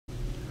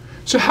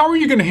So how are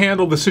you going to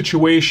handle the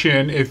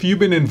situation if you've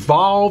been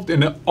involved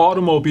in an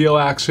automobile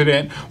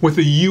accident with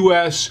a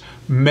U.S.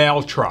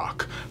 mail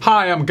truck?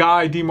 Hi, I'm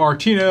Guy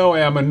DiMartino.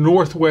 I am a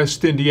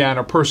Northwest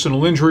Indiana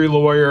personal injury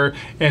lawyer,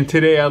 and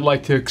today I'd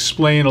like to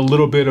explain a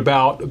little bit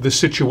about the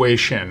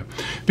situation.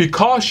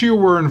 Because you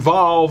were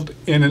involved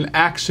in an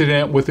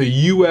accident with a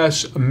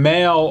U.S.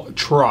 mail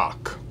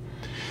truck,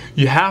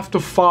 you have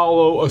to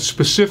follow a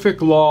specific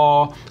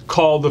law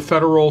called the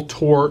Federal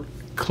Tort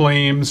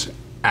Claims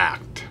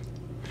Act.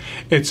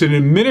 It's an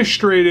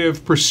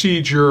administrative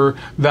procedure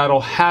that'll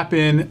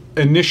happen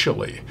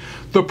initially.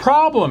 The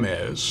problem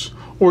is,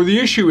 or the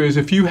issue is,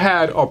 if you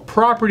had a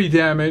property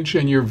damage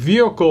and your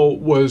vehicle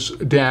was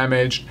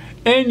damaged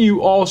and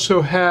you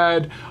also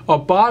had a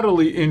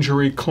bodily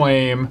injury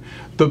claim,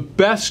 the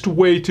best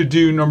way to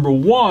do, number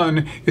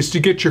one, is to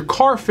get your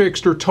car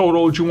fixed or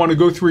totaled. You want to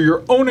go through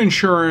your own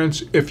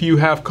insurance if you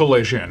have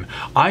collision.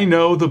 I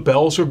know the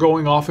bells are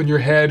going off in your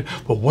head,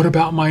 but what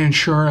about my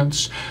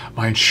insurance?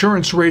 My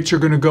insurance rates are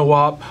going to go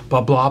up,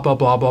 blah, blah, blah,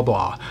 blah, blah,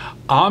 blah.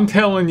 I'm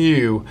telling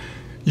you,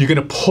 you're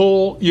going to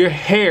pull your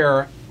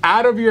hair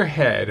out of your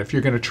head if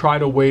you're going to try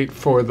to wait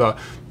for the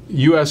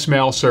U.S.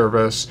 Mail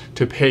Service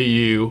to pay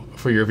you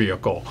for your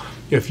vehicle.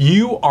 If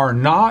you are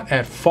not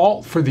at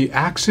fault for the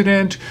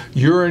accident,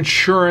 your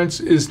insurance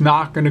is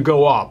not going to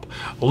go up.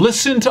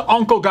 Listen to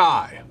Uncle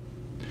Guy.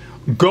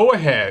 Go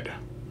ahead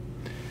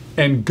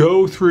and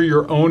go through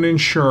your own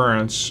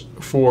insurance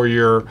for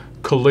your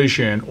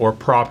collision or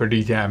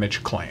property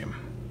damage claim.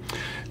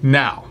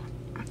 Now,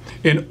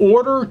 in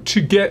order to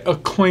get a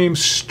claim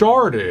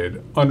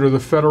started under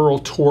the Federal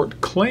Tort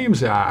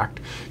Claims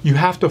Act, you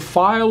have to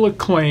file a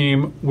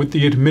claim with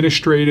the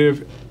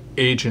administrative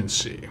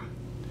agency.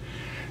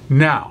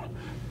 Now,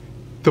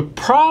 the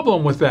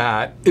problem with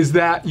that is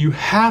that you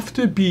have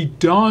to be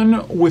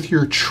done with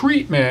your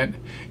treatment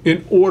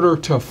in order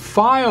to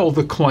file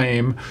the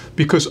claim,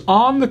 because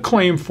on the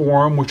claim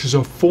form, which is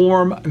a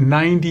Form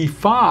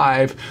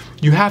 95,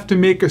 you have to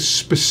make a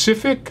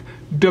specific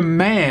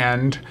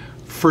demand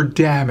for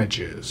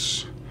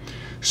damages.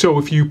 So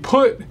if you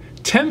put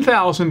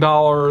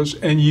 $10,000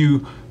 and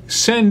you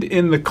send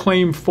in the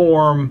claim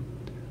form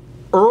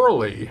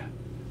early,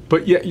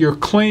 but yet your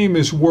claim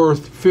is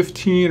worth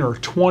 15 or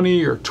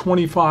 20 or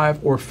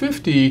 25 or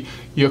 50,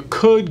 you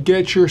could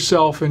get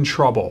yourself in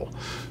trouble.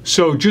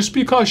 So just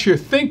because you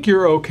think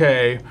you're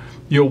okay,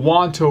 you'll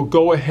want to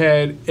go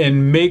ahead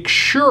and make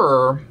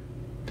sure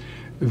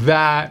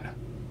that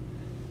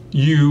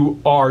you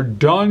are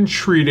done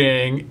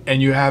treating and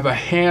you have a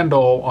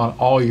handle on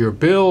all your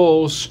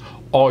bills,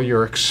 all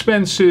your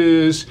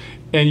expenses,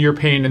 and your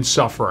pain and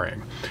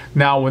suffering.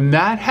 Now, when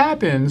that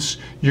happens,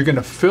 you're going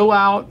to fill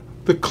out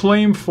the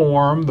claim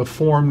form, the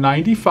Form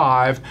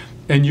 95,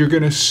 and you're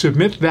going to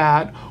submit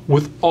that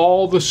with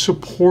all the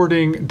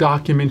supporting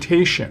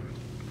documentation.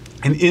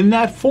 And in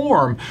that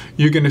form,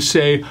 you're going to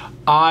say,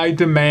 I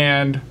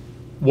demand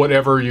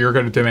whatever you're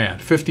going to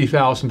demand,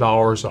 $50,000,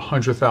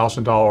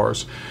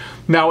 $100,000.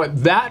 Now,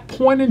 at that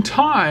point in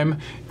time,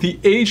 the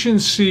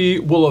agency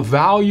will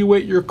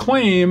evaluate your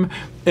claim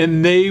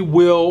and they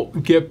will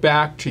get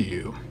back to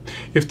you.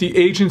 If the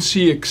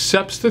agency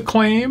accepts the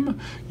claim,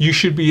 you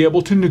should be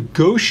able to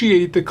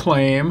negotiate the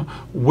claim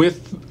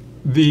with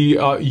the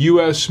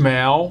U.S.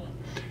 Mail,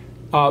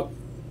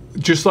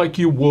 just like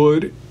you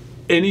would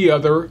any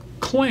other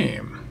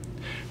claim.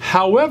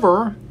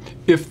 However,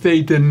 if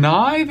they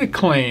deny the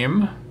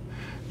claim,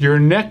 your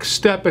next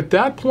step at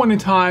that point in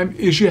time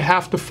is you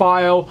have to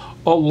file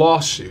a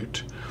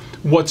lawsuit.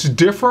 What's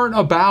different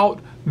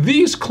about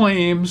these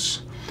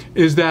claims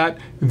is that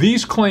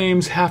these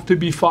claims have to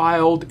be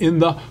filed in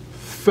the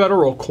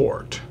federal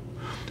court.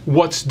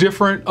 What's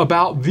different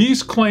about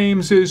these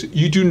claims is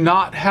you do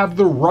not have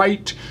the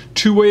right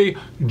to a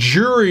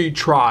jury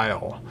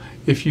trial.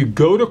 If you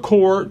go to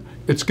court,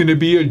 it's going to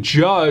be a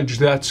judge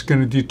that's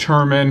going to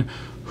determine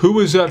who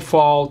is at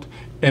fault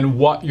and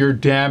what your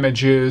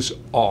damages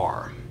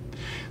are.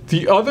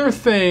 The other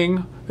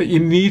thing that you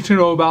need to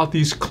know about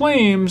these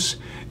claims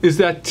is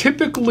that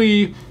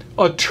typically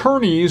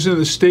attorneys in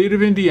the state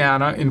of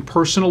Indiana in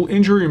personal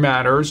injury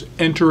matters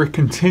enter a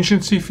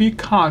contingency fee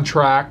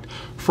contract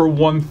for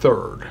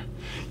 1/3.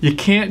 You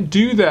can't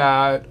do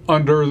that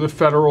under the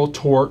Federal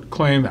Tort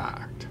Claim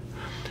Act.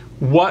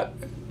 What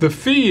the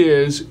fee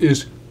is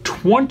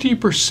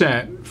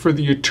 20% for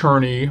the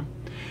attorney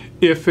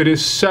if it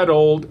is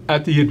settled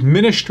at the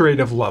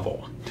administrative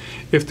level.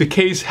 If the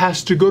case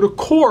has to go to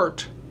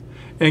court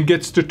and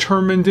gets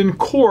determined in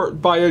court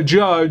by a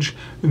judge,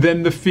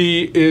 then the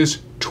fee is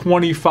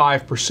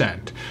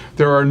 25%.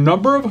 There are a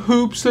number of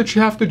hoops that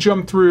you have to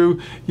jump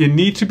through. You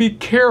need to be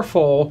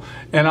careful,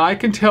 and I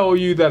can tell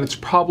you that it's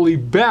probably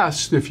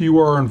best if you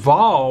are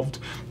involved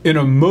in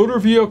a motor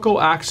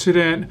vehicle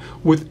accident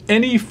with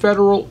any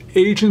federal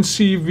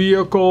agency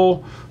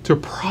vehicle to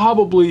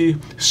probably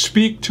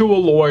speak to a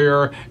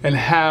lawyer and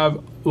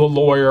have the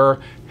lawyer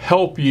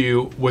help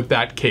you with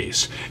that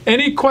case.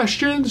 Any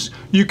questions?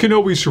 You can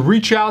always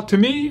reach out to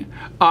me.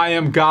 I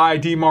am Guy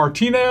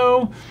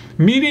DiMartino,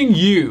 meeting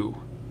you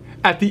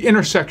at the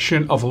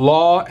intersection of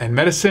law and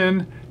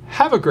medicine.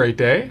 Have a great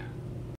day.